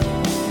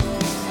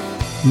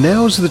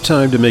Now's the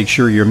time to make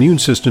sure your immune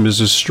system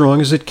is as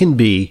strong as it can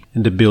be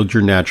and to build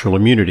your natural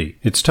immunity.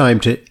 It's time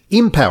to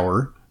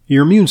empower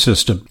your immune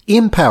system.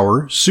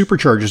 ENCORE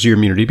supercharges your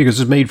immunity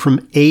because it's made from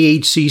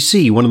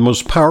AHCC, one of the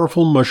most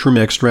powerful mushroom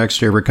extracts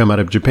to ever come out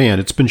of Japan.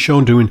 It's been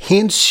shown to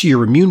enhance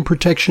your immune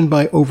protection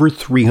by over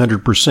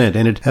 300%,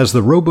 and it has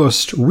the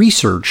robust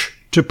research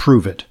to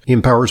prove it.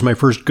 ENCORE is my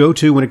first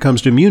go-to when it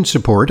comes to immune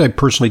support. I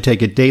personally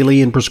take it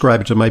daily and prescribe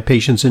it to my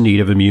patients in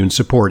need of immune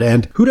support.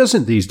 And who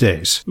doesn't these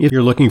days? If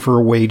you're looking for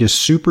a way to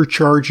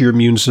supercharge your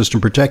immune system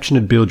protection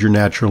and build your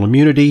natural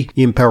immunity,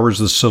 ENCORE is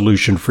the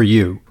solution for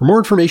you. For more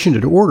information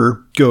and to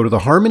order, go to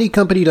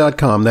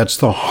theharmonycompany.com. That's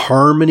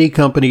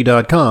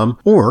theharmonycompany.com,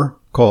 or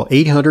call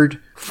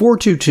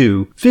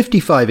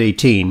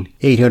 800-422-5518,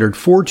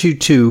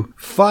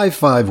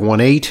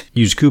 800-422-5518.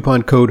 Use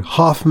coupon code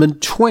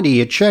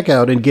Hoffman20 at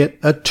checkout and get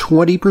a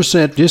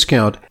 20%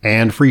 discount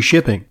and free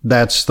shipping.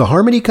 That's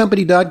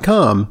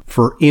theharmonycompany.com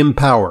for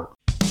ENCORE.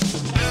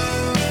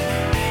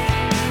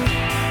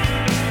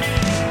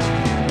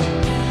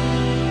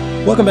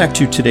 Welcome back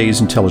to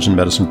today's Intelligent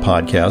Medicine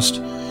Podcast.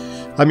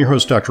 I'm your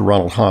host, Dr.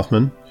 Ronald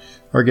Hoffman.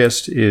 Our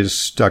guest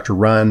is Dr.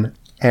 Ran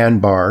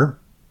Anbar.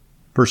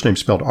 First name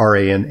spelled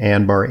R-A-N,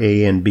 Anbar,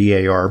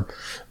 A-N-B-A-R.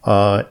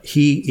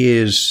 He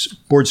is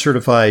board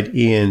certified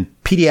in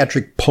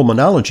pediatric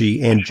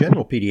pulmonology and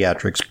general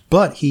pediatrics,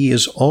 but he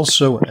is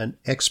also an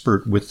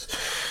expert with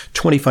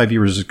 25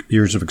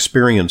 years of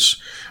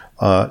experience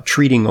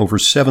treating over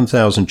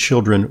 7,000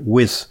 children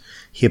with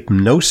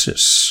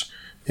hypnosis.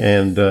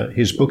 And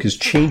his book is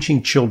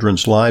Changing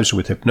Children's Lives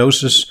with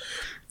Hypnosis.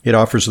 It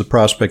offers the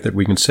prospect that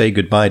we can say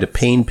goodbye to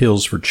pain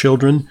pills for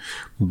children,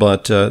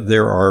 but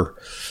there are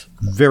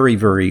very,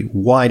 very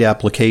wide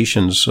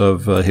applications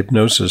of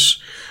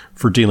hypnosis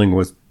for dealing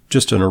with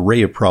just an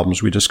array of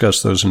problems. We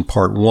discussed those in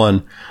part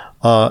one.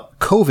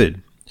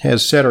 COVID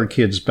has set our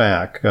kids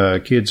back.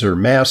 Kids are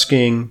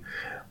masking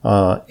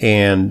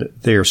and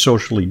they're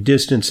socially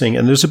distancing.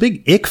 And there's a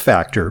big ick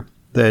factor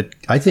that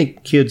I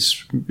think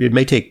it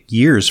may take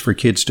years for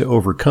kids to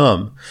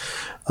overcome.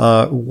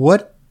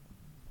 What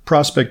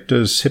prospect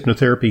does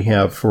hypnotherapy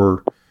have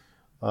for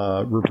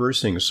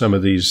reversing some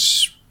of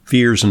these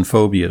fears and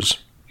phobias?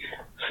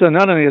 So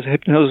not only does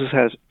hypnosis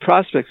has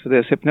prospects for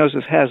this,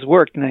 hypnosis has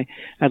worked, and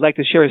I'd like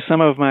to share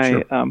some of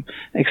my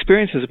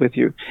experiences with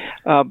you.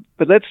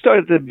 But let's start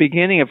at the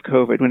beginning of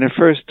COVID, when it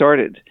first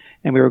started,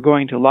 and we were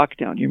going to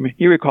lockdown.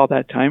 You recall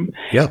that time?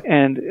 Yeah.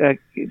 And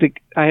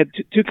I had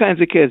two kinds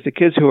of kids, the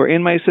kids who were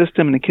in my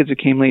system and the kids who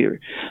came later.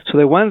 So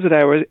the ones that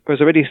I was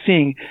already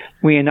seeing,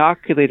 we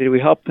inoculated, we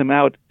helped them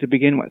out to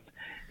begin with.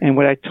 And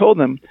what I told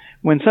them,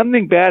 when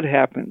something bad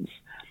happens,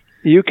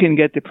 you can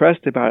get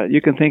depressed about it.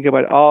 You can think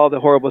about all the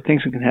horrible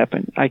things that can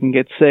happen. I can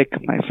get sick.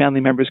 My family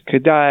members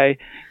could die.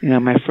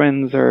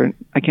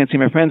 I can't see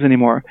my friends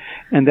anymore.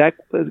 And that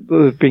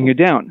will bring you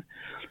down.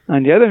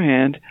 On the other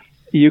hand,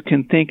 you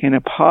can think in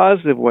a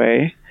positive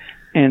way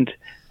and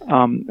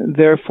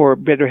therefore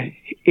better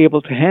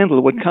able to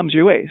handle what comes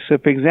your way. So,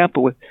 for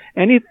example, with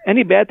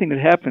any bad thing that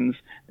happens,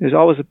 there's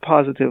always a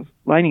positive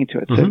lining to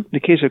it. Mm-hmm. So in the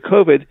case of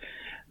COVID,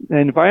 the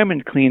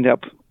environment cleaned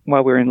up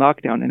while we were in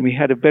lockdown, and we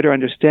had a better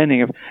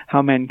understanding of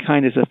how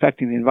mankind is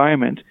affecting the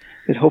environment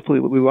that hopefully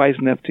we'll be wise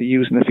enough to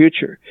use in the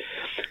future.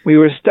 We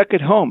were stuck at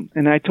home,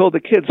 and I told the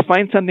kids,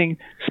 find something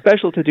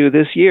special to do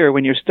this year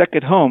when you're stuck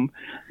at home,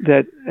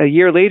 that a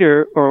year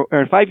later or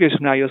 5 years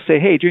from now, you'll say,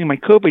 hey, during my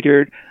COVID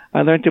year,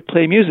 I learned to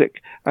play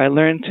music. I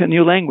learned a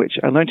new language.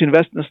 I learned to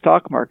invest in the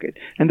stock market.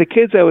 And the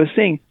kids I was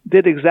seeing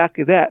did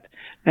exactly that.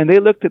 And they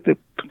looked at the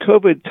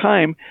COVID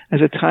time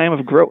as a time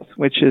of growth,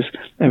 which is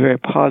a very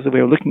positive way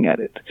of looking at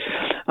it.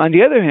 On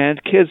the other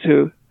hand, kids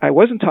who I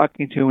wasn't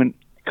talking to when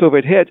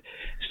COVID hit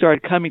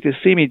started coming to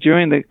see me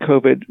during the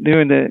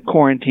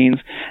quarantines,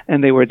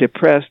 and they were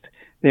depressed,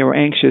 they were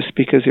anxious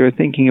because they were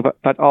thinking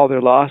about all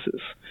their losses.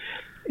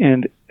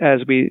 And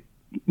as we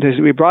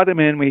brought them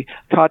in, we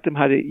taught them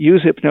how to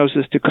use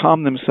hypnosis to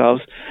calm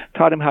themselves,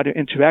 taught them how to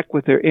interact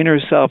with their inner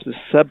self, the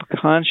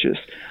subconscious,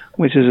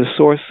 which is a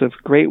source of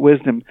great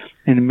wisdom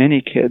in many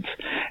kids.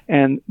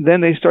 And then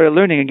they started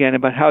learning again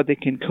about how they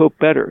can cope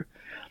better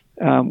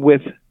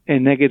with a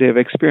negative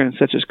experience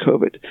such as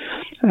COVID.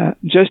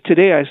 Just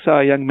today, I saw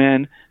a young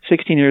man,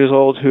 16 years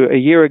old, who a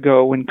year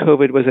ago, when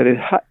COVID was at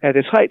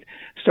its height,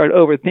 started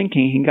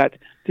overthinking. He got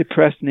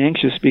depressed and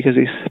anxious because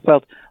he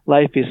felt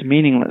life is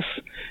meaningless.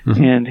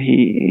 Mm-hmm. And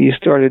he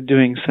started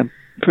doing some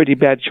pretty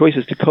bad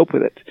choices to cope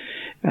with it.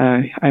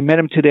 I met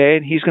him today,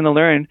 and he's going to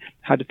learn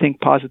how to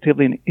think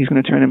positively, and he's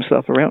going to turn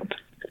himself around.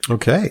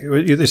 Okay.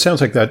 It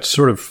sounds like that's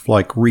sort of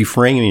like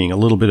reframing, a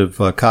little bit of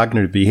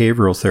cognitive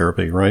behavioral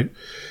therapy, right?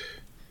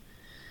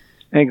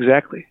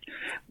 Exactly.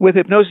 With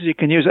hypnosis, you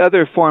can use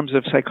other forms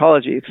of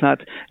psychology. It's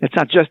not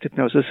just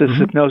hypnosis. It's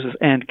mm-hmm. hypnosis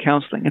and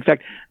counseling. In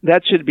fact,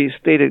 that should be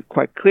stated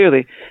quite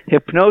clearly.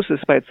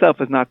 Hypnosis by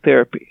itself is not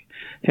therapy.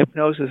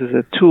 hypnosis is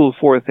a tool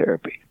for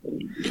therapy.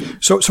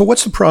 So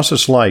what's the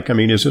process like? I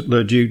mean, is it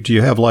do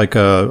you have like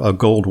a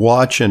gold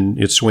watch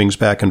and it swings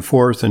back and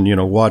forth, and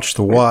watch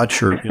the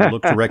watch, or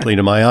look directly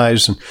into my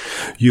eyes and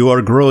you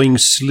are growing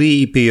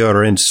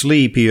sleepier and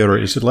sleepier?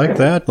 Is it like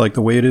that, like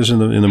the way it is in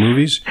the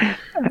movies?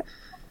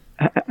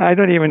 I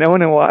don't even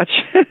own a watch.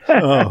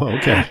 Oh,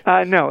 okay.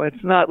 No,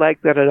 it's not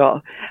like that at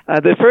all.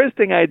 The first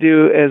thing I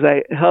do is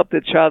I help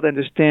the child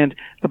understand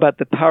about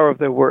the power of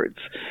their words.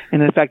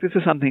 And in fact, this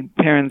is something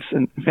parents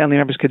and family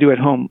members could do at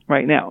home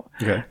right now.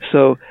 Okay.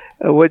 So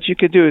what you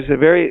could do is a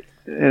very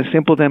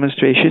simple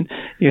demonstration.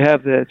 You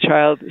have the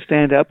child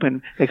stand up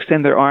and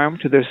extend their arm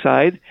to their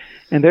side,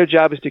 and their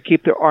job is to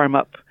keep their arm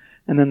up.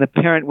 And then the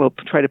parent will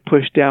try to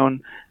push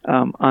down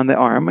on the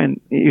arm,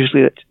 and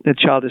usually the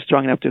child is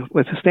strong enough to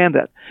withstand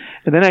that.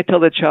 And then I tell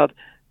the child,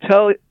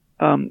 tell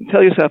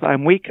yourself,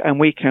 I'm weak, I'm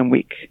weak, I'm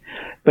weak.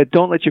 But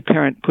don't let your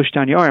parent push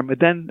down your arm. But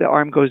then the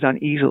arm goes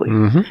down easily.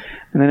 Mm-hmm.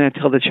 And then I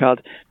tell the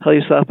child, tell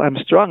yourself, I'm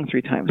strong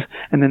 3 times.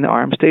 And then the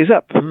arm stays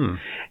up. Mm.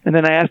 And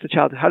then I ask the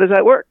child, how does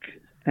that work?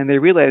 And they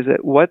realize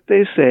that what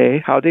they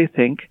say, how they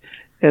think,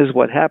 is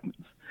what happens.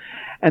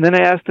 And then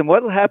I ask them,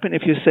 what will happen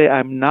if you say,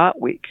 I'm not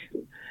weak?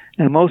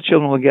 And most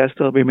children will guess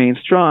they'll remain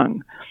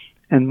strong.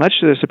 And much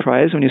to their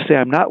surprise, when you say,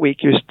 I'm not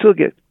weak, you still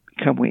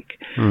become weak.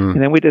 Mm.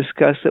 And then we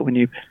discuss that when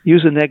you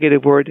use a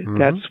negative word, mm-hmm.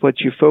 that's what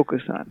you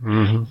focus on.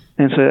 Mm-hmm.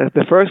 And so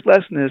the first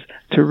lesson is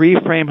to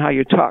reframe how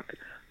you talk.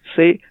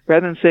 Say,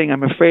 rather than saying,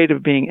 I'm afraid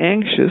of being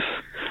anxious,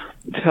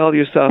 tell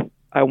yourself,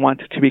 I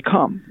want to be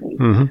calm.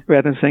 Mm-hmm.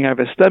 Rather than saying, I have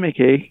a stomach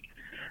ache,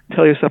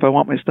 tell yourself, I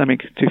want my stomach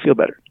to feel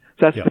better.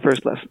 So that's the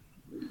first lesson.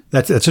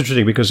 That's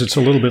interesting, because it's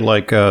a little bit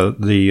like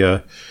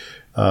the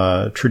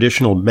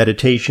traditional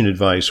meditation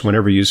advice.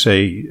 Whenever you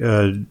say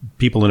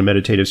people in a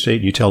meditative state,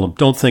 and you tell them,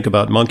 don't think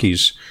about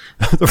monkeys,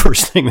 the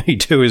first thing they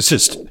do is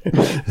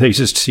they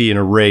just see an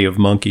array of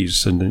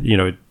monkeys, and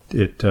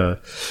it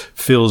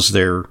fills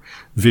their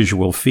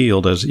visual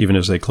field even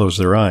as they close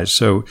their eyes.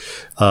 So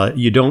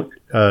you don't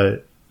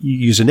you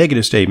use a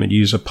negative statement, you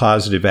use a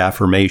positive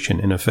affirmation,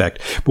 in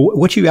effect. But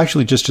what you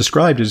actually just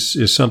described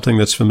is something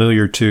that's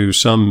familiar to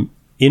some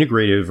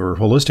integrative or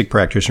holistic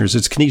practitioners.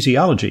 It's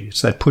kinesiology.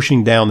 It's that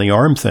pushing down the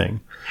arm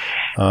thing.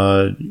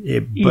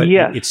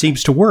 It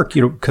seems to work,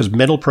 because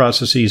mental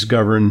processes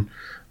govern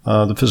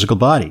the physical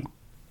body.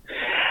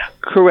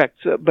 Correct.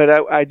 But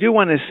I do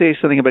want to say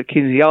something about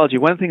kinesiology.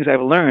 One of the things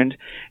I've learned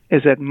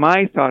is that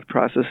my thought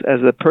process as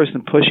a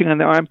person pushing on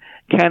the arm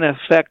can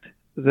affect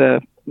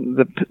the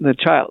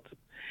child.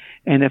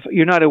 And if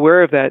you're not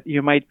aware of that,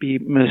 you might be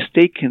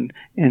mistaken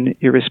in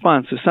your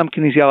response. So some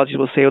kinesiologists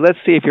will say, well, let's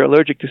see if you're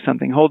allergic to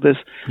something. Hold this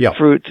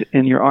fruit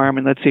in your arm,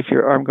 and let's see if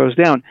your arm goes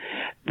down.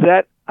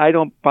 That I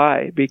don't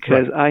buy,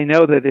 because I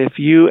know that if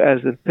you,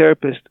 as a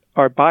therapist,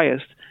 are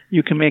biased,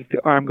 you can make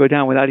the arm go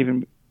down without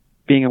even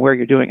being aware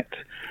you're doing it.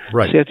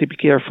 Right. So you have to be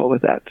careful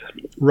with that.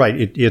 Right.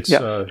 It's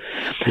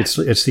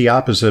the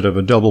opposite of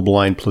a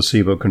double-blind,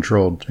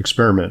 placebo-controlled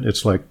experiment.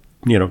 It's like,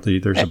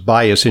 there's a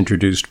bias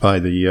introduced by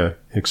the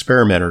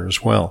experimenter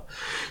as well.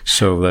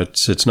 So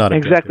it's not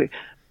exactly.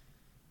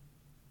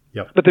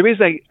 Yep. But the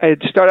reason I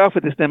start off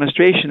with this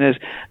demonstration is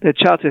the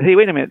child said, hey,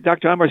 wait a minute,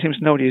 Dr. Unbar seems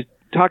to know what he's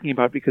talking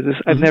about, because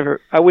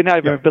I would not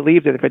have ever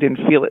believed it if I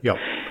didn't feel it. Yep.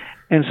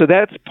 And so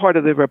that's part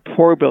of the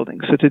rapport building.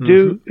 So to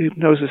do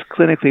hypnosis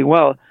clinically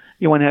well,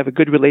 you want to have a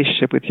good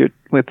relationship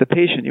with the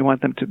patient. You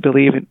want them to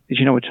believe that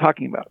you know what you're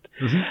talking about.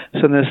 Mm-hmm.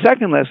 So the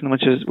second lesson,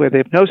 which is where the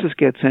hypnosis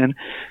gets in,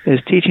 is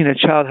teaching a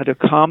child how to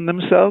calm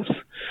themselves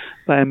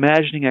by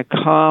imagining a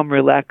calm,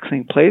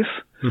 relaxing place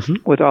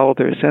with all of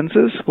their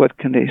senses. What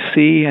can they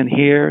see and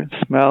hear,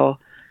 smell,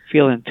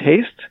 feel, and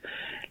taste?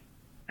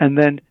 And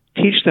then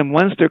teach them,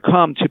 once they're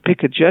calm, to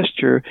pick a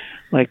gesture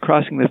like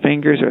crossing the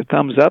fingers or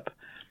thumbs up,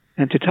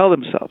 and to tell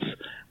themselves,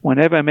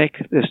 whenever I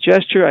make this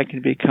gesture, I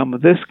can become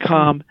this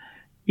calm,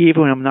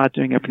 even when I'm not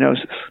doing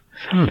hypnosis.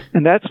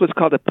 And that's what's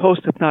called a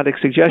post-hypnotic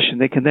suggestion.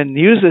 They can then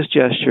use this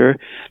gesture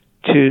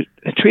to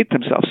treat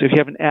themselves. So if you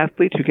have an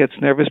athlete who gets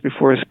nervous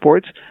before a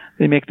sport,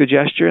 they make the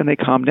gesture and they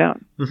calm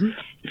down. Mm-hmm.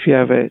 If you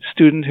have a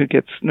student who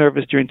gets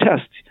nervous during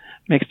tests,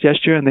 makes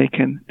gesture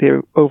and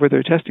they're over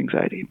their test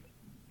anxiety.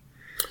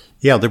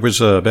 Yeah, there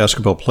was a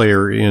basketball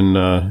player in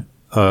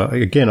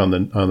again on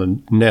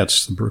the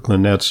Nets, the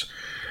Brooklyn Nets,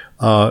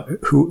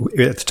 who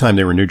at the time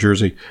they were in New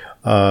Jersey.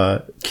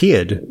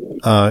 Kid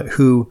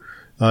who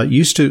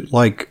used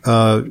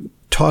to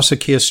toss a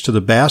kiss to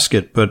the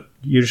basket, but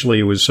usually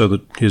it was so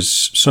that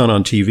his son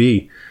on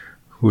TV,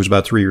 who was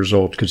about 3 years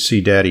old, could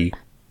see Daddy,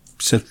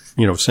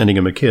 sending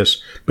him a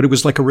kiss. But it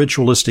was like a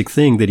ritualistic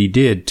thing that he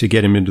did to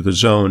get him into the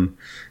zone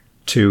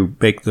to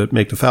make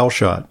the foul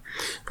shot,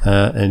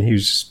 and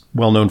he's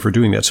well known for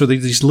doing that. So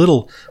these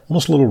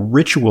almost little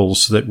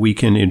rituals that we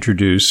can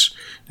introduce,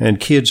 and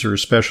kids are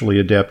especially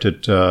adept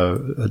at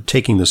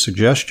taking the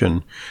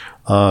suggestion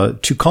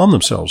to calm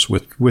themselves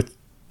with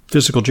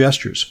physical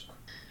gestures.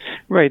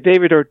 Right.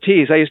 David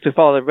Ortiz, I used to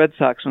follow the Red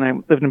Sox when I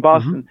lived in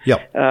Boston.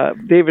 Mm-hmm.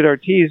 Yep. David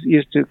Ortiz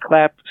used to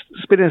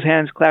spit in his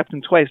hands, clapped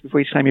him twice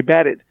before each time he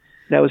batted.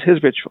 That was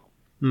his ritual.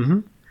 Mm-hmm.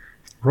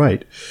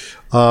 Right.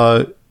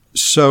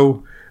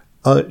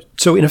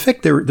 So in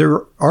effect,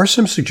 there are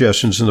some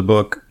suggestions in the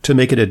book to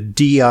make it a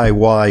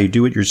DIY,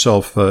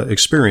 do-it-yourself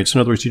experience. In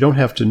other words, you don't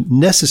have to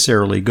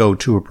necessarily go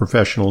to a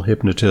professional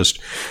hypnotist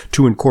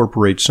to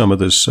incorporate some of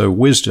this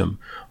wisdom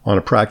on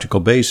a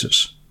practical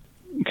basis.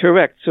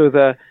 Correct. So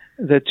the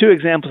two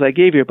examples I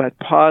gave you about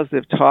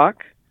positive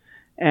talk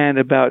and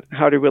about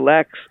how to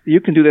relax, you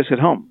can do this at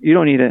home. You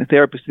don't need a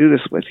therapist to do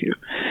this with you.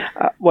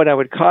 What I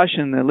would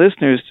caution the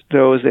listeners,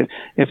 though, is that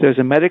if there's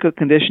a medical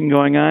condition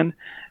going on,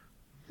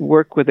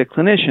 work with a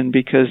clinician,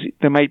 because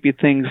there might be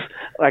things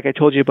like I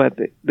told you about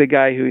the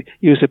guy who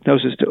used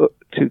hypnosis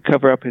to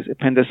cover up his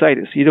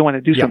appendicitis. You don't want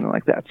to do something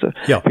like that. So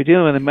if you're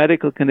dealing with a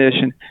medical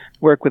condition,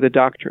 work with a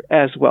doctor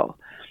as well.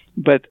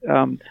 But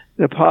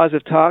the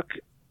positive talk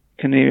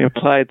can be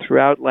applied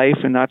throughout life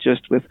and not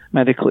just with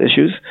medical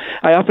issues.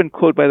 I often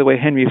quote, by the way,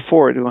 Henry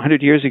Ford, who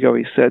 100 years ago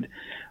he said,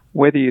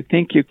 "Whether you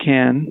think you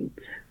can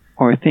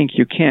or think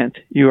you can't,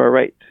 you are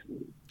right."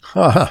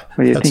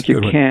 Whether you think you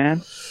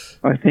can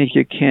or think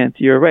you can't,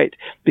 you're right.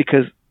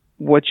 Because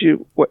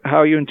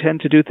how you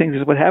intend to do things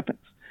is what happens.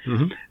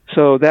 Mm-hmm.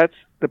 So that's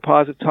the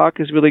positive talk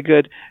is really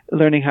good.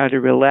 Learning how to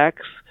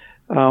relax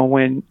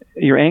when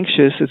you're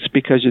anxious, it's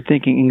because you're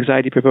thinking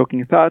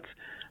anxiety-provoking thoughts.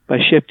 By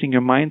shifting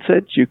your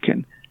mindset, you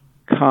can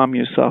calm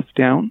yourself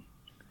down.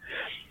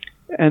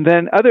 And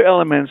then other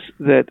elements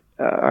that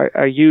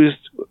are used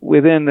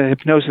within the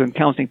hypnosis and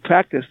counseling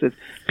practice that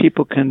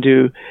people can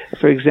do,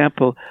 for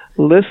example,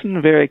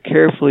 listen very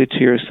carefully to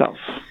yourself.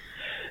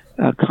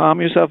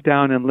 Calm yourself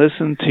down and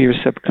listen to your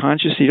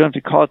subconscious. You don't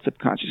have to call it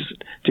subconscious,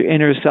 to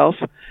inner self,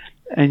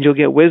 and you'll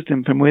get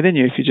wisdom from within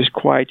you if you just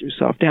quiet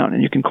yourself down.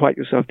 And you can quiet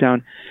yourself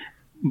down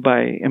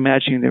by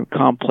imagining the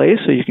calm place,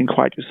 or you can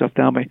quiet yourself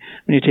down by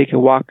when you take a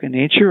walk in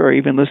nature, or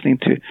even listening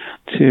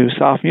to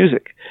soft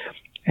music.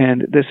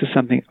 And this is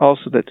something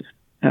also that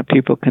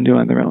people can do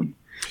on their own.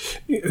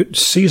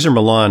 Cesar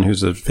Millan,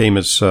 who's a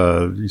famous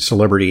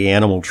celebrity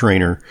animal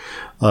trainer,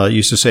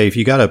 used to say, if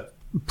you got a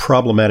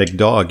problematic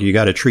dog, you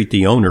got to treat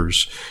the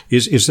owners.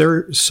 Is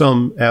there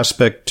some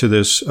aspect to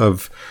this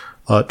of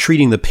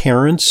treating the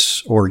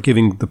parents or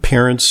giving the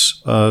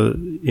parents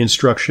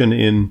instruction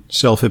in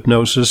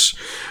self-hypnosis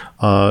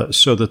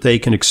so that they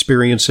can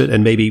experience it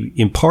and maybe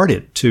impart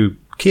it to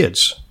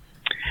kids?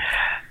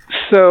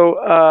 So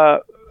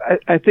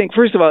I think,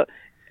 first of all,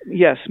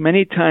 yes,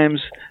 many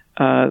times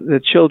the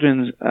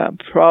children's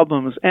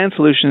problems and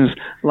solutions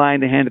lie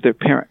in the hand of their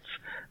parents.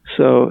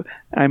 So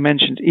I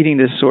mentioned eating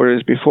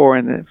disorders before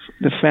and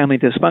the family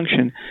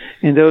dysfunction.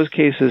 In those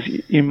cases,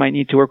 you might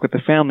need to work with the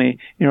family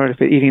in order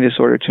for the eating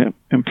disorder to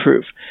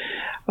improve.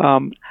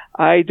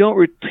 I don't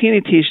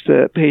routinely teach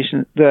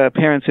the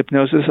parents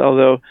hypnosis,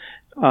 although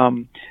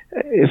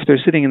if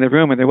they're sitting in the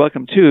room, and they're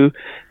welcome to,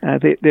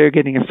 they're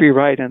getting a free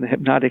ride on the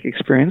hypnotic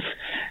experience,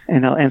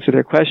 and I'll answer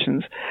their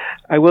questions.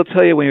 I will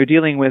tell you, when you're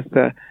dealing with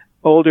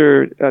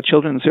older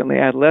children, and certainly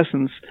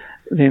adolescents,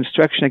 the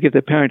instruction I give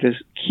the parent is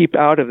keep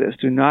out of this.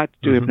 Do not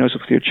do hypnosis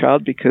with your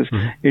child, because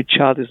your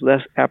child is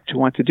less apt to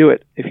want to do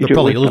it. If you They're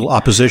probably a little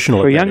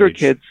oppositional for at that younger age,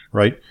 kids,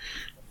 right?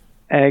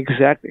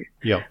 Exactly.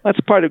 Yeah. That's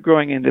part of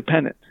growing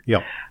independent.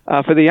 Yeah.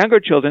 For the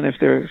younger children, if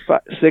they're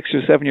 6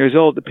 or 7 years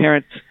old, the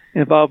parent's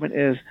involvement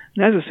is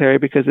necessary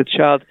because the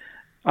child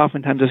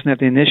oftentimes doesn't have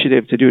the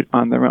initiative to do it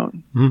on their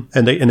own. Mm-hmm.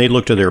 And they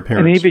look to their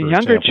parents. And even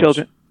younger examples.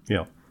 children.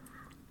 Yeah.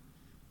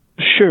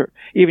 Sure.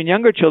 Even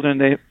younger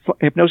children,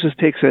 hypnosis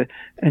takes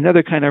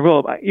another kind of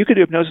role. You could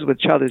do hypnosis with a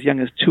child as young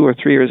as 2 or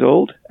 3 years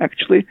old,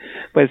 actually,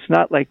 but it's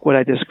not like what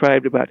I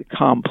described about a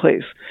calm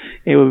place.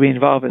 It would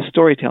involve a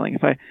storytelling.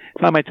 If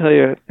I might tell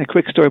you a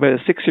quick story about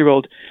a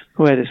 6-year-old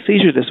who had a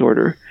seizure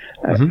disorder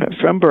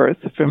from birth,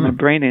 from a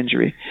brain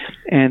injury,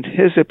 and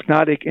his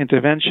hypnotic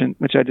intervention,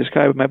 which I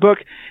describe in my book,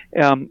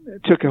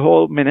 took a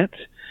whole minute.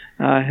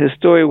 His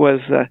story was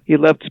he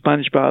loved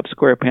SpongeBob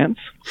SquarePants.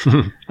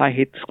 I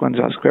hate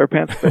SpongeBob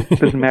SquarePants, but it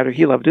doesn't matter.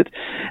 He loved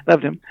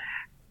him.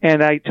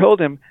 And I told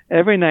him,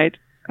 every night,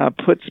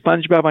 put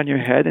SpongeBob on your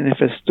head, and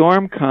if a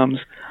storm comes,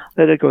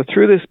 let it go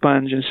through the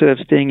sponge instead of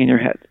staying in your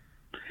head.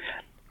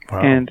 Wow.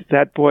 And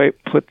that boy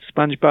put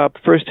SpongeBob,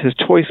 first his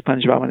toy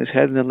SpongeBob on his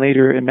head, and then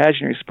later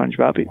imaginary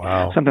SpongeBob. He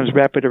sometimes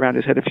wrap it around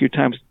his head a few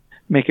times,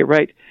 make it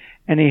right.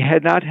 And he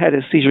had not had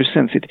a seizure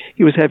since.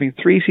 He was having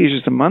 3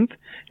 seizures a month,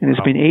 and it's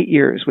been 8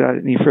 years without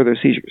any further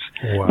seizures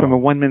from a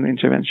 1-minute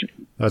intervention.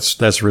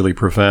 That's really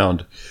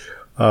profound.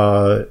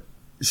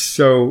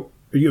 So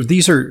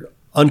these are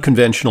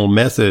unconventional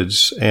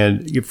methods,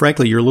 and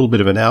frankly, you're a little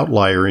bit of an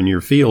outlier in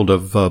your field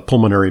of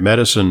pulmonary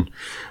medicine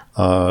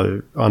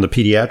on the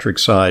pediatric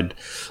side.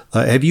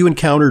 Have you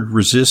encountered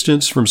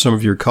resistance from some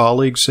of your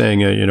colleagues saying,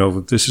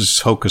 this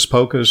is hocus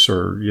pocus,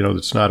 or,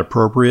 it's not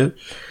appropriate?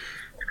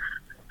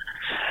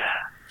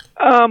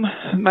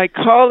 My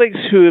colleagues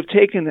who have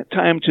taken the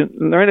time to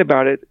learn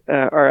about it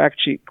are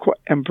actually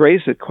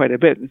embrace it quite a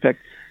bit. In fact,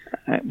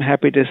 I'm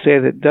happy to say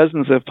that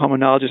dozens of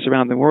pulmonologists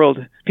around the world,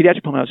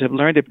 pediatric pulmonologists, have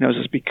learned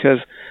hypnosis because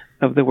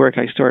of the work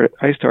I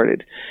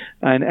started.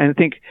 And I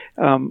think,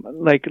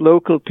 like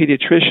local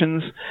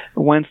pediatricians,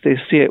 once they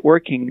see it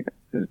working,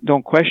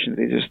 don't question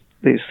it.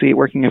 They see it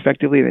working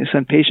effectively. They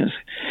send patients.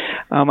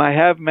 I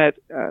have met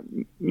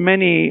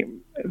many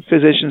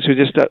physicians who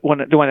just don't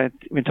want to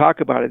even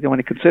talk about it. They want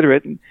to consider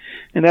it, and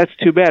that's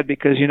too bad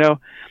because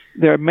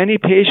there are many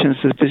patients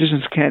that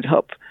physicians can't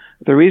help.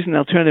 The reason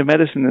alternative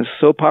medicine is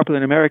so popular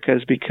in America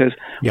is because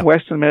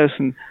Western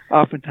medicine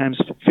oftentimes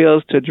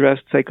fails to address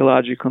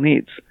psychological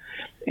needs,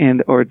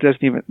 or it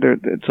doesn't even.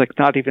 It's like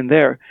not even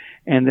there,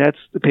 and that's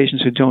the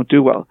patients who don't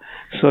do well.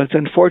 So it's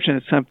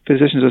unfortunate some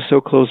physicians are so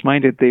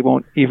close-minded they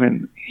won't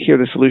even hear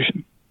the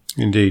solution.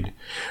 Indeed.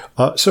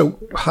 So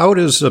how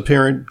does a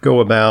parent go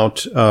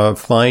about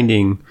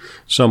finding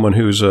someone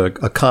who's a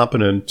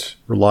competent,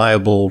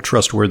 reliable,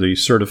 trustworthy,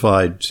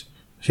 certified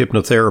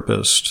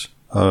hypnotherapist?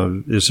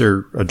 Is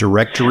there a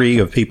directory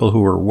of people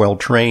who are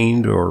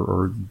well-trained,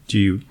 or do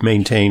you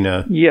maintain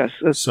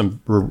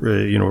some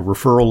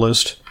referral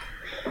list?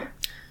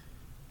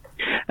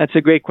 That's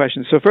a great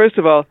question. So first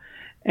of all,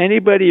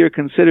 anybody you're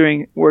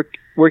considering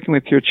working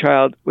with your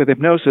child with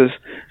hypnosis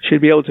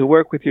should be able to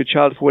work with your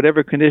child for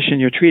whatever condition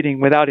you're treating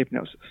without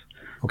hypnosis.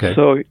 Okay.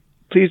 So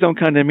please don't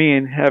come to me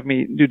and have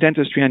me do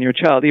dentistry on your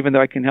child, even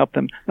though I can help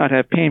them not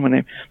have pain when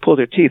they pull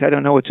their teeth. I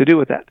don't know what to do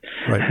with that.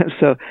 Right.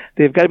 So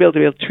they've got to be able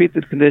to treat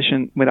the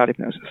condition without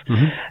hypnosis.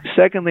 Mm-hmm.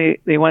 Secondly,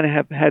 they want to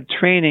have had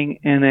training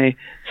in a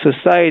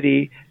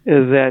society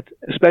that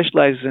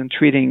specializes in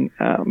treating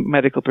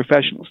medical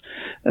professionals.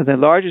 The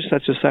largest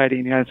such society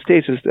in the United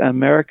States is the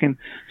American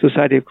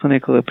Society of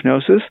Clinical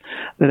Hypnosis,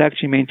 that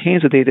actually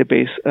maintains a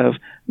database of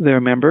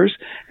their members,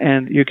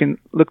 and you can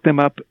look them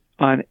up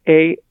on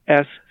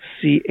asch.net,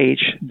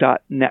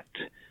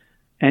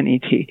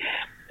 N-E-T.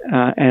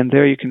 And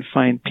there you can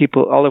find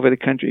people all over the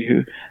country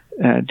who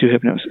do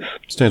hypnosis.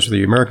 Stands for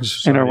the American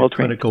Society of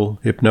Clinical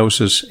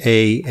Hypnosis,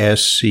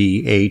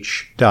 asch.net.com.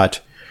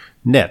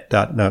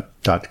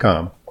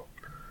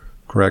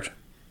 Correct?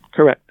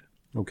 Correct.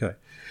 Okay.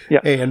 Yeah.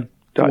 And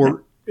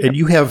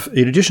you have,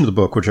 in addition to the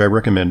book, which I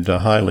recommend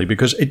highly,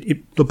 because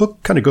the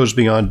book kind of goes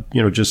beyond,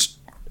 just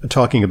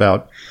talking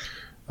about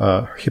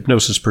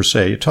hypnosis per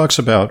se. It talks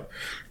about,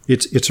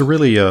 it's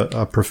really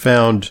a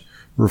profound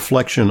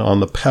reflection on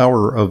the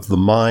power of the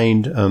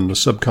mind and the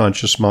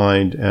subconscious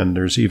mind, and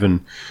there's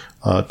even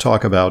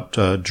talk about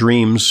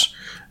dreams,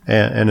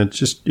 and it's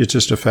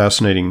just a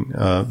fascinating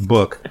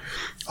book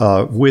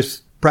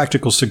with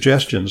practical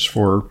suggestions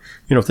for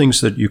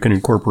things that you can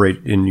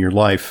incorporate in your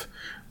life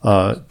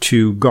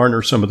to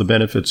garner some of the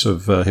benefits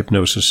of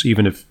hypnosis,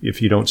 even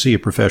if you don't see a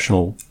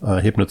professional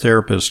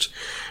hypnotherapist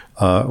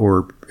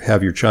or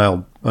have your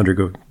child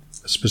undergo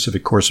a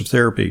specific course of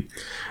therapy.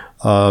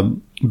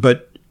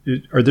 But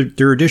are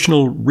there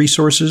additional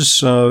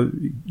resources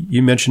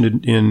you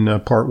mentioned in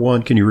part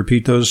one? Can you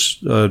repeat those,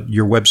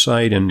 your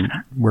website and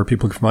where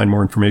people can find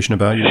more information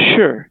about you?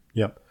 Sure.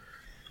 Yep.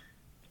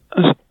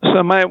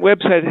 So my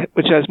website,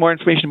 which has more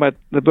information about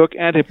the book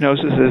and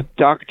hypnosis, is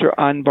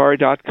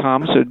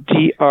dranbar.com. So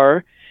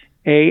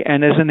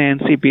D-R-A-N as in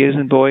Nancy, B as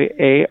in boy,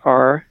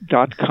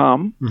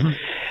 A-R.com. Mm-hmm.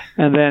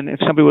 And then if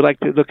somebody would like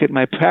to look at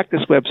my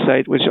practice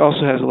website, which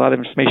also has a lot of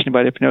information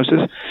about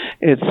hypnosis,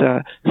 it's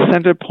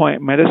Centerpoint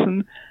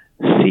Medicine,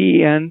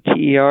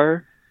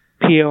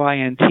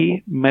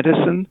 CENTERPOINT,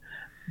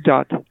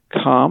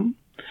 medicine.com.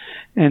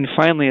 And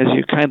finally, as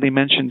you kindly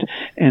mentioned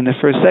in the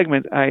first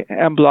segment, I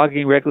am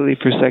blogging regularly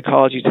for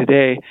Psychology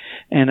Today,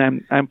 and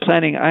I'm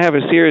planning. I have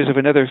a series of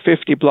another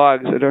 50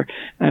 blogs that are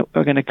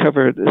going to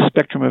cover the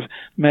spectrum of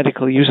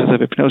medical uses of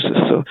hypnosis.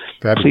 So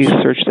Fabulous. Please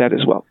search that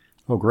as well.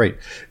 Oh, great!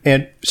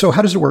 And so,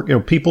 how does it work?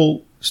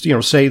 People,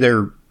 say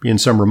they're in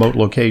some remote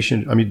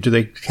location. I mean, do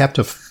they have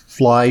to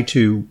fly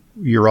to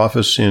your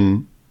office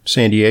in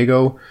San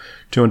Diego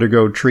to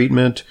undergo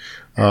treatment,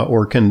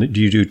 or do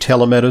you do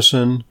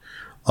telemedicine?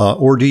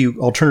 Or do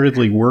you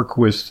alternatively work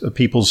with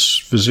people's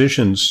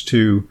physicians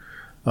to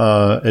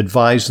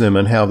advise them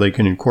on how they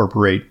can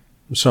incorporate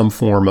some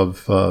form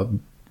of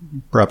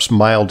perhaps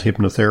mild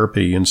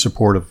hypnotherapy in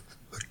support of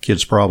a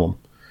kid's problem?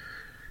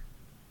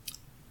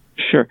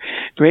 Sure.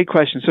 Great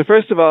question. So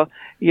first of all,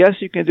 yes,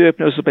 you can do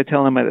hypnosis by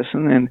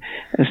telemedicine. And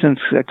since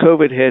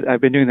COVID hit,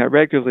 I've been doing that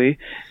regularly.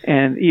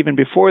 And even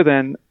before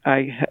then,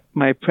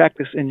 my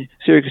practice in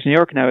Syracuse, New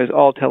York now is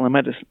all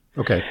telemedicine.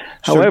 Okay.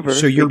 However,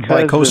 so you're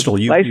bicoastal.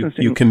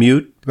 You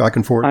commute back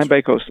and forth? I'm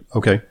bicoastal.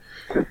 Okay.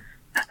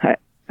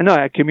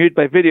 I commute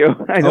by video.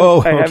 I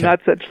have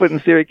not set foot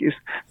in Syracuse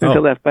since I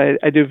left, but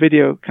I do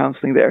video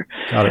counseling there.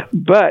 Got it.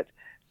 But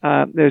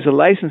there's a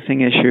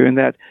licensing issue in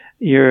that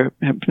your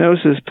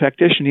hypnosis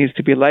practitioner needs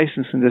to be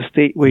licensed in the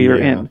state where you're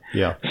in.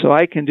 Yeah. So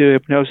I can do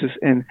hypnosis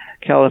in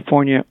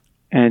California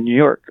and New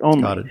York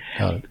only. Got it.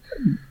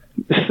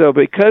 So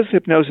because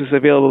hypnosis is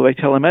available by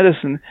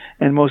telemedicine,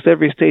 and most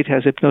every state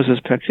has hypnosis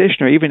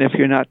practitioner, even if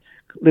you're not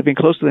living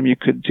close to them, you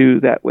could do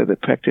that with a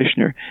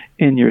practitioner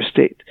in your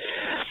state.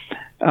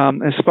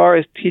 As far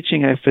as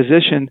teaching a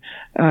physician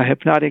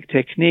hypnotic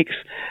techniques,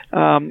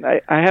 I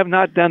have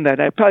not done that.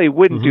 I probably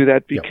wouldn't do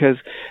that because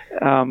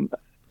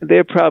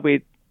they're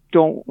probably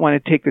don't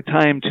want to take the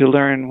time to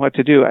learn what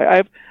to do.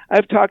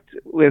 I've talked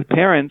with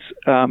parents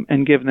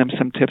and given them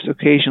some tips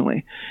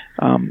occasionally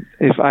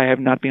if I have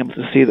not been able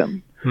to see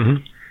them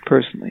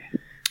personally.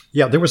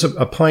 Yeah, there was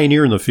a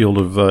pioneer in the field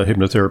of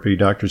hypnotherapy,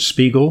 Dr.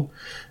 Spiegel,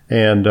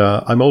 and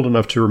I'm old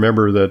enough to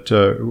remember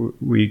that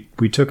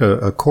we took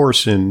a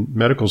course in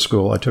medical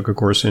school. I took a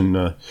course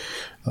in,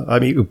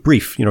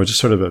 brief, just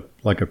sort of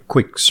like a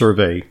quick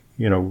survey,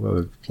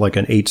 like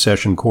an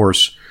 8-session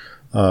course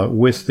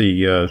with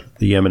the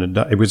eminent.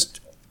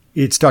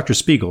 It's Dr.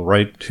 Spiegel,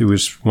 right? Who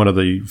is one of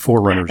the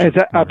forerunners.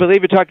 I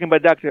believe you're talking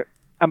about Dr.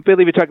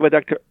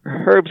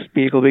 Herb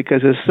Spiegel,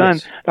 because his son,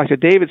 yes. Dr.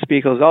 David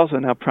Spiegel, is also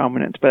now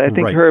prominent. But I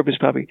think Herb is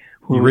probably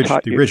who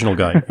taught you. The original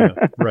guy.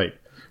 Yeah,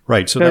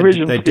 right. So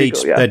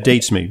that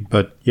dates me.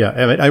 But yeah,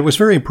 I was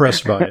very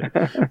impressed by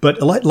it.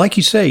 But like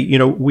you say,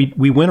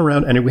 we went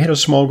around and we had a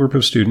small group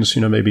of students,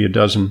 maybe a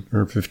dozen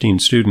or 15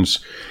 students,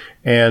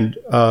 and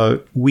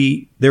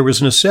there was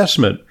an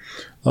assessment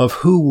of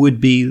who would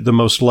be the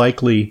most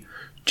likely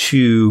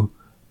to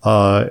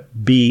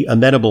be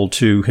amenable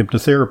to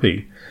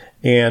hypnotherapy.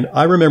 And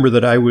I remember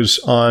that I was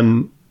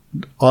on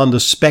the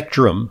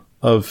spectrum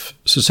of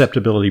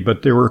susceptibility,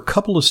 but there were a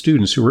couple of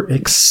students who were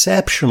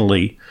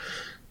exceptionally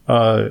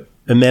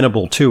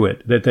amenable to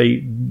it, that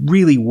they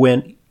really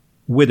went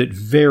with it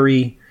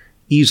very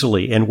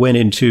easily and went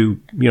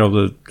into,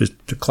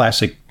 the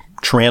classic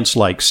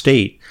trance-like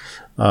state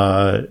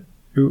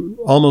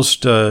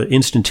almost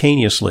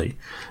instantaneously.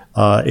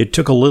 It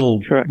took a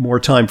little more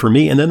time for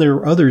me. And then there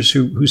are others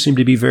who seem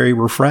to be very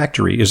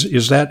refractory.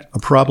 Is that a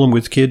problem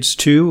with kids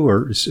too,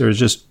 or is it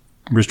just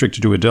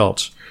restricted to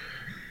adults?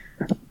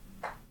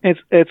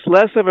 It's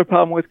less of a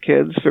problem with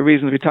kids for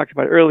reasons we talked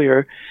about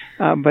earlier.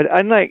 But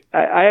unlike,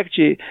 I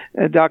actually,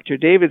 Dr.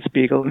 David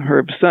Spiegel,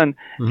 Herb's son,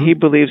 he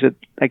believes that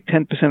like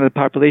 10% of the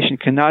population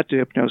cannot do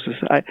hypnosis.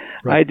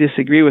 I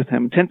disagree with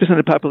him. 10% of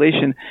the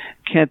population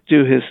can't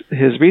do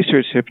his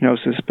research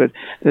hypnosis, but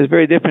there's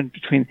very different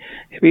between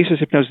research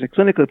hypnosis and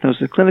clinical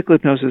hypnosis. Clinical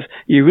hypnosis,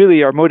 you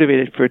really are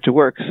motivated for it to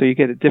work, so you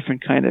get a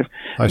different kind of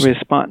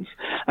response.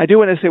 I do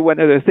want to say one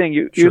other thing.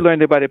 You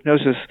learned about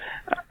hypnosis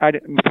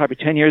probably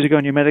 10 years ago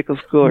in your medical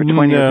school, or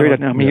 20 or 30, I don't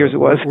know how many years it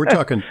was. We're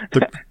talking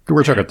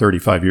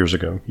 35 years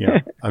ago.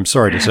 Yeah, I'm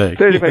sorry to say.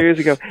 35 years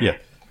ago. Yeah.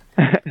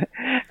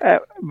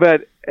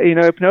 But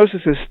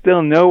hypnosis is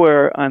still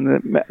nowhere on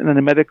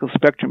the medical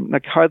spectrum.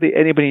 Like hardly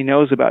anybody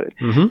knows about it.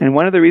 And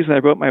one of the reasons I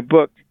wrote my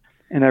book,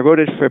 and I wrote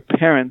it for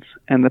parents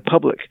and the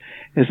public,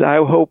 is I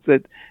hope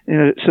that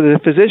so the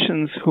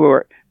physicians who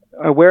are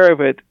aware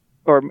of it,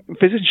 or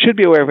physicians should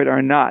be aware of it,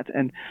 are not.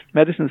 And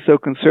medicine is so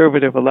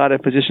conservative, a lot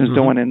of physicians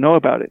don't want to know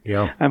about it.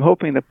 Yeah. I'm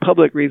hoping the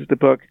public reads the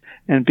book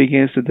and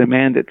begins to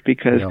demand it,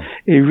 because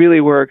it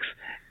really works.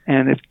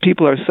 And if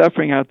people are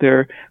suffering out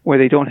there where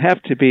they don't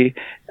have to be,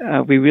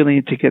 we really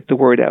need to get the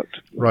word out.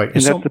 Right.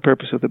 And that's the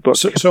purpose of the book.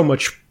 So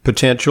much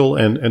potential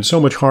and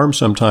so much harm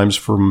sometimes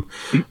from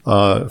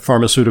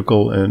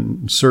pharmaceutical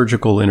and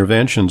surgical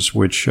interventions,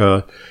 which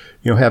have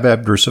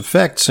adverse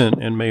effects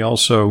and may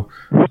also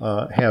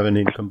have an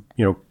income,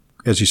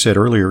 as you said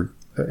earlier,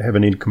 have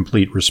an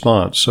incomplete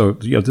response. So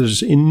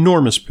there's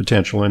enormous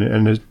potential,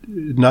 and it's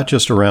not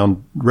just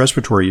around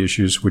respiratory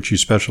issues, which you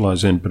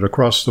specialize in, but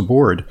across the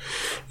board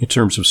in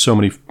terms of so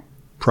many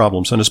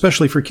problems, and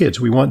especially for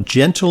kids. We want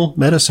gentle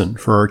medicine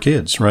for our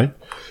kids, right?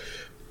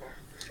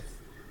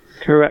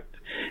 Correct.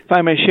 If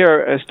I may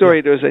share a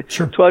story, there was a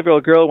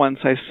 12-year-old girl once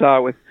I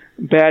saw with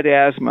bad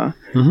asthma,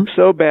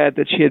 so bad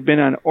that she had been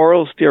on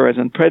oral steroids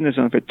and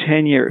prednisone for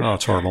 10 years. Oh,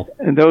 it's horrible.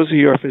 And those of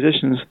you who are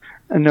physicians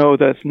know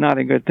that's not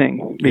a good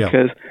thing,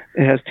 because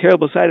it has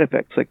terrible side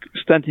effects like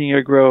stunting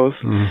your growth,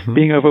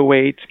 being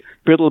overweight,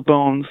 brittle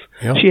bones.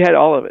 She had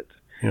all of it.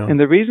 And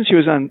the reason she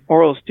was on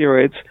oral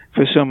steroids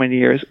for so many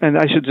years, and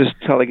I should just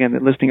tell again the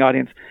listening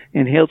audience,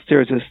 inhaled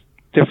steroids is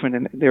different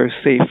and they're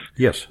safe.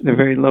 Yes. They're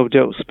very low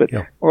dose, but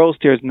oral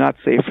steroids not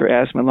safe for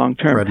asthma long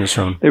term.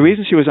 Prednisone. The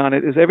reason she was on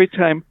it is every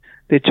time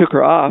they took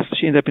her off,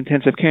 she ended up in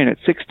intensive care unit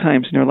 6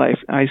 times in her life,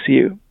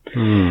 ICU.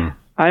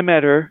 I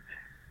met her,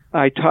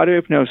 I taught her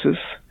hypnosis,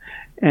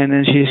 and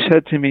then she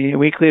said to me a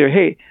week later,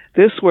 "Hey,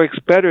 this works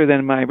better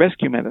than my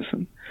rescue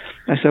medicine."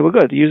 I said, "Well,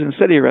 good. Use it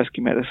instead of your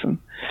rescue medicine."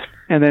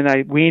 And then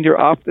I weaned her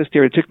off the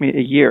steroid. It took me a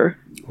year.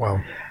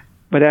 Wow.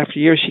 But after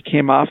a year, she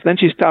came off. Then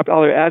she stopped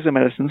all her asthma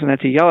medicines, and I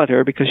had to yell at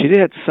her because she did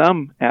have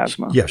some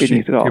asthma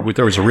beneath it all.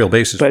 There was a real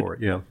basis for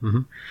it, yeah.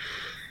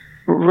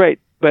 Right.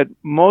 But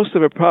most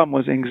of her problem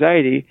was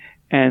anxiety,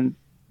 and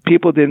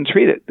people didn't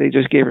treat it. They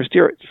just gave her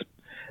steroids.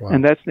 Wow.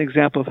 And that's an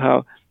example of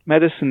how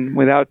medicine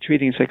without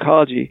treating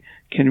psychology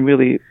can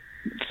really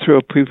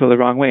throw people the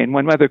wrong way. And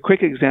one other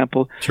quick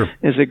example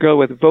is a girl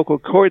with vocal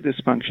cord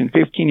dysfunction,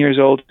 15 years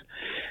old.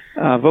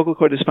 Vocal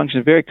cord dysfunction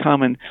is a very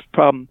common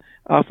problem,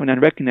 often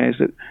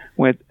unrecognized,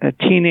 with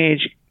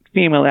teenage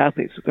female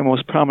athletes, the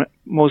most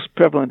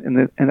prevalent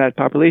in that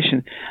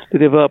population. They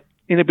develop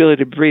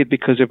inability to breathe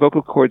because their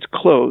vocal cords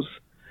close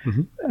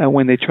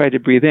when they try to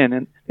breathe in.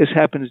 And this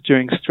happens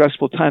during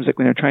stressful times, like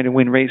when they're trying to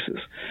win races.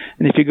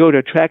 And if you go to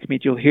a track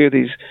meet, you'll hear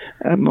these,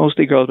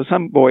 mostly girls, but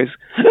some boys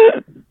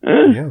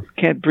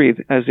can't breathe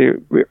as they're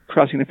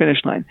crossing the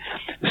finish line.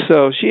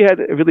 So she had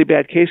a really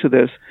bad case of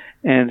this,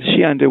 and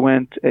she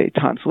underwent a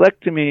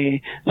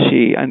tonsillectomy.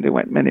 She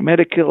underwent many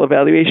medical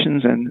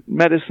evaluations and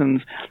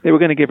medicines. They were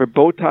going to give her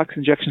Botox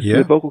injections to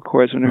the vocal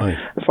cords when her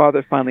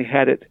father finally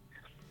had it.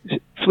 She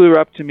flew her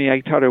up to me. I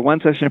taught her one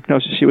session of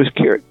hypnosis. She was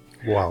cured.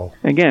 Wow.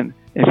 Again,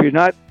 if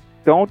you're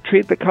don't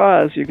treat the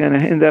cause, you're going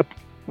to end up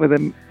with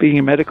being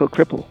a medical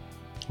cripple.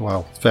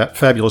 Wow,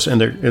 fabulous.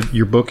 And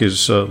your book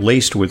is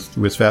laced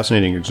with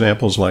fascinating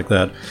examples like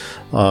that.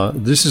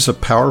 This is a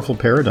powerful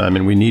paradigm,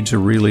 and we need to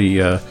really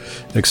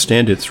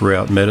extend it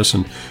throughout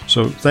medicine.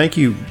 So thank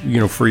you,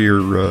 for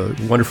your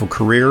wonderful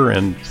career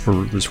and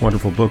for this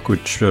wonderful book,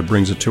 which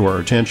brings it to our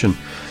attention.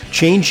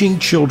 Changing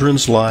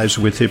Children's Lives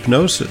with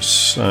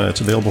Hypnosis.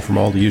 It's available from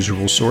all the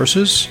usual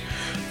sources.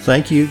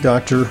 Thank you,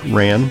 Dr.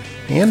 Ran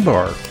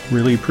Anbar.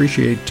 Really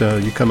appreciate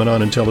you coming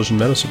on Intelligent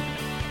Medicine.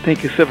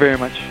 Thank you so very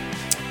much.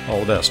 All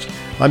the best.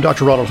 I'm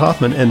Dr. Ronald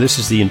Hoffman, and this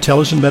is the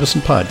Intelligent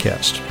Medicine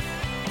Podcast.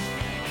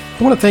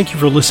 I want to thank you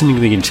for listening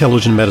to the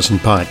Intelligent Medicine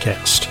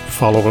Podcast.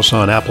 Follow us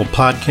on Apple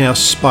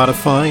Podcasts,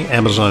 Spotify,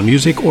 Amazon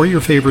Music, or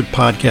your favorite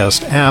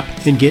podcast app,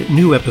 and get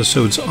new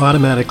episodes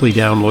automatically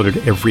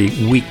downloaded every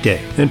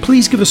weekday. And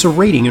please give us a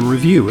rating and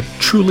review. It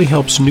truly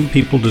helps new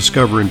people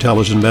discover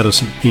intelligent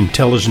medicine. The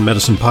Intelligent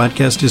Medicine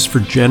Podcast is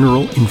for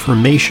general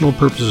informational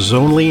purposes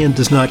only and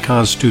does not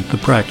constitute the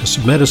practice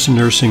of medicine,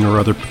 nursing, or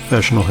other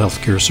professional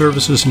healthcare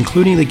services,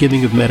 including the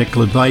giving of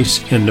medical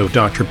advice, and no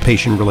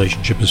doctor-patient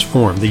relationship is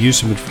formed. The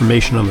use of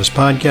information on this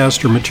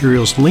podcast or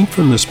materials linked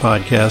from this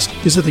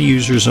podcast is at the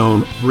user's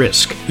own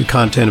risk. The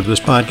content of this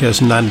podcast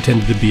is not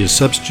intended to be a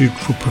substitute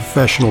for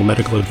professional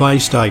medical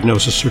advice,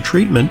 diagnosis, or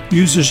treatment.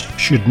 Users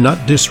should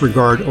not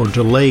disregard or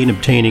delay in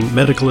obtaining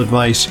medical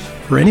advice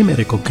for any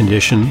medical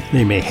condition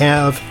they may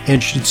have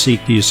and should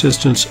seek the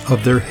assistance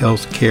of their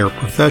health care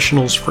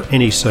professionals for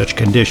any such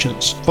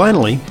conditions.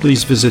 Finally,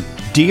 please visit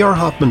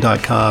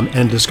drhoffman.com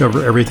and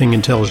discover everything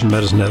Intelligent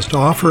Medicine has to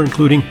offer,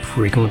 including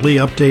frequently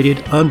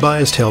updated,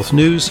 unbiased health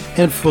news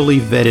and fully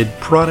vetted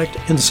product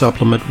and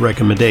supplement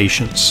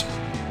recommendations.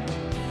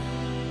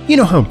 You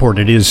know how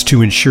important it is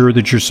to ensure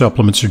that your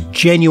supplements are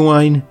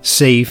genuine,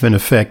 safe, and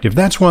effective.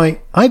 That's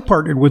why I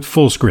partnered with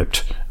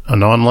FullScript,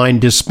 an online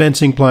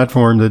dispensing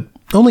platform that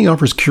only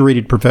offers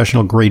curated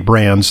professional-grade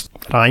brands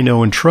that I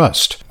know and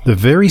trust. The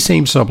very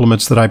same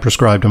supplements that I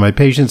prescribe to my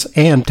patients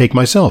and take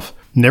myself.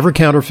 Never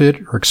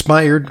counterfeit or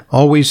expired,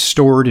 always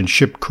stored and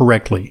shipped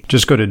correctly.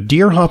 Just go to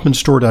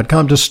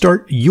drhoffmanstore.com to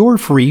start your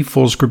free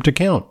FullScript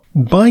account.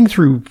 Buying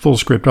through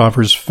FullScript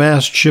offers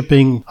fast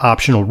shipping,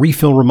 optional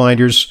refill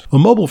reminders, a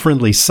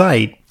mobile-friendly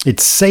site.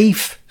 It's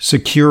safe,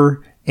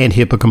 secure, and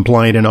HIPAA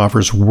compliant and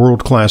offers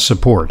world-class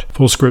support.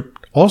 FullScript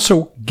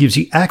also gives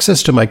you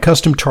access to my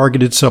custom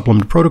targeted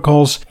supplement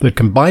protocols that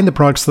combine the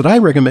products that I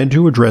recommend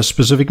to address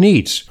specific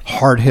needs,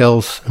 heart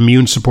health,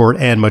 immune support,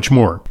 and much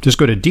more. Just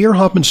go to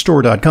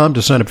drhoffmanstore.com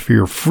to sign up for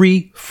your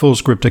free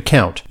FullScript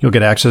account. You'll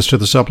get access to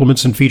the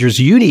supplements and features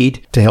you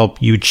need to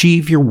help you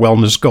achieve your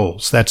wellness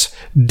goals. That's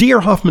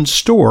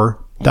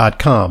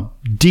drhoffmanstore.com.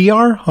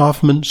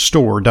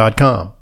 drhoffmanstore.com.